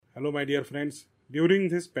Hello, my dear friends. During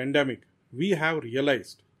this pandemic, we have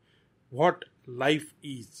realized what life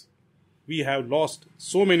is. We have lost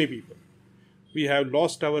so many people. We have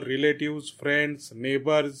lost our relatives, friends,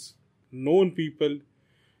 neighbors, known people,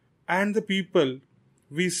 and the people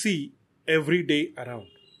we see every day around.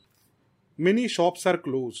 Many shops are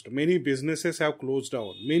closed. Many businesses have closed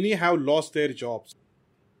down. Many have lost their jobs.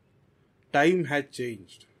 Time has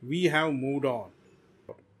changed. We have moved on.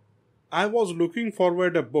 I was looking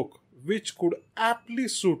forward a book which could aptly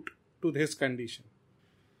suit to this condition.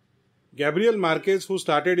 Gabriel Marquez, who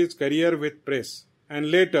started his career with press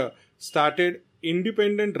and later started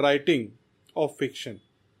independent writing of fiction.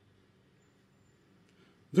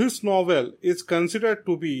 This novel is considered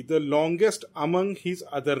to be the longest among his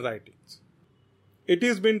other writings. It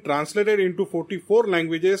has been translated into 44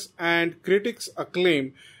 languages and critics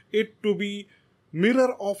acclaim it to be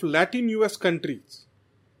mirror of Latin US countries.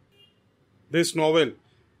 This novel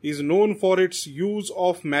is known for its use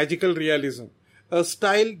of magical realism, a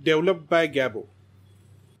style developed by Gabo.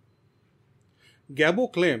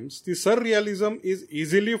 Gabo claims the surrealism is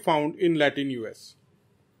easily found in Latin US.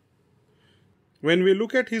 When we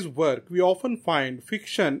look at his work, we often find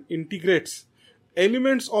fiction integrates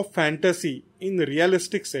elements of fantasy in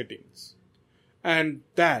realistic settings, and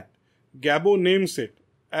that Gabo names it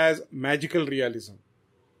as magical realism.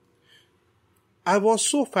 I was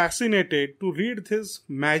so fascinated to read this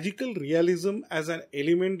magical realism as an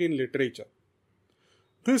element in literature.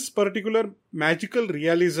 This particular magical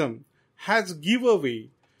realism has given way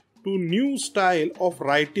to new style of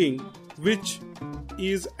writing which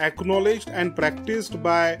is acknowledged and practiced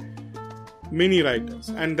by many writers,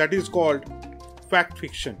 and that is called fact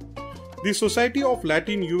fiction. The Society of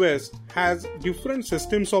Latin US has different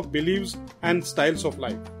systems of beliefs and styles of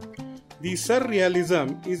life. The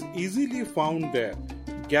surrealism is easily found there.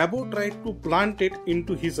 Gabo tried to plant it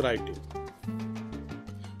into his writing.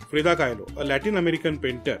 Frida Kahlo, a Latin American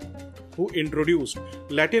painter who introduced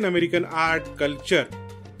Latin American art culture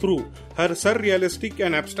through her surrealistic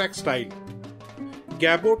and abstract style.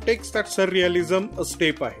 Gabo takes that surrealism a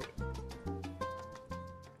step ahead.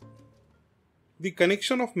 The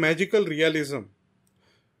connection of magical realism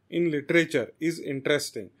in literature is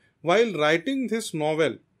interesting. While writing this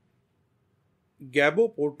novel,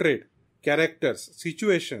 Gabo portrayed characters,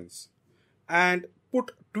 situations, and put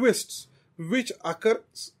twists which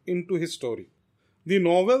occurs into his story. The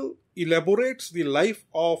novel elaborates the life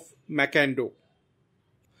of Macondo,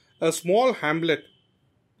 a small hamlet,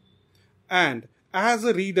 and as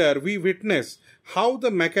a reader we witness how the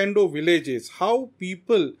Macondo villages, how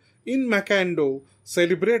people in Macondo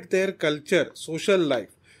celebrate their culture, social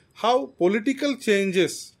life, how political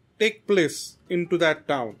changes take place into that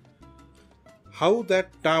town, how that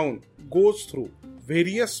town goes through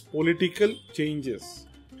various political changes.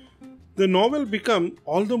 The novel becomes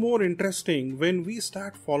all the more interesting when we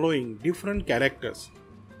start following different characters.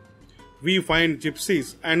 We find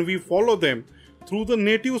gypsies and we follow them through the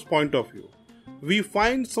natives' point of view. We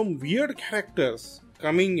find some weird characters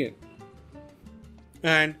coming in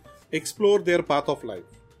and explore their path of life.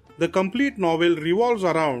 The complete novel revolves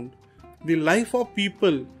around the life of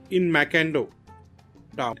people in Macondo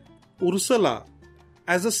town. Ursula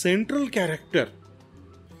as a central character,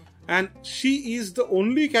 and she is the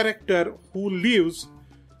only character who lives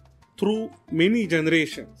through many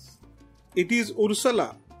generations. It is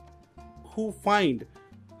Ursula who find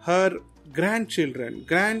her grandchildren,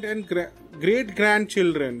 grand and great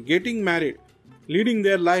grandchildren getting married, leading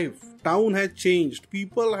their life. Town has changed,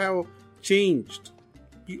 people have changed,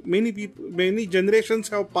 many generations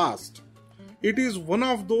have passed. It is one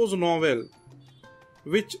of those novels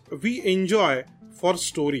which we enjoy for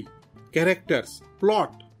story, characters,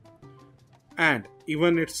 plot, and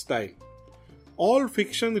even its style. All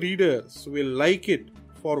fiction readers will like it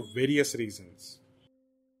for various reasons.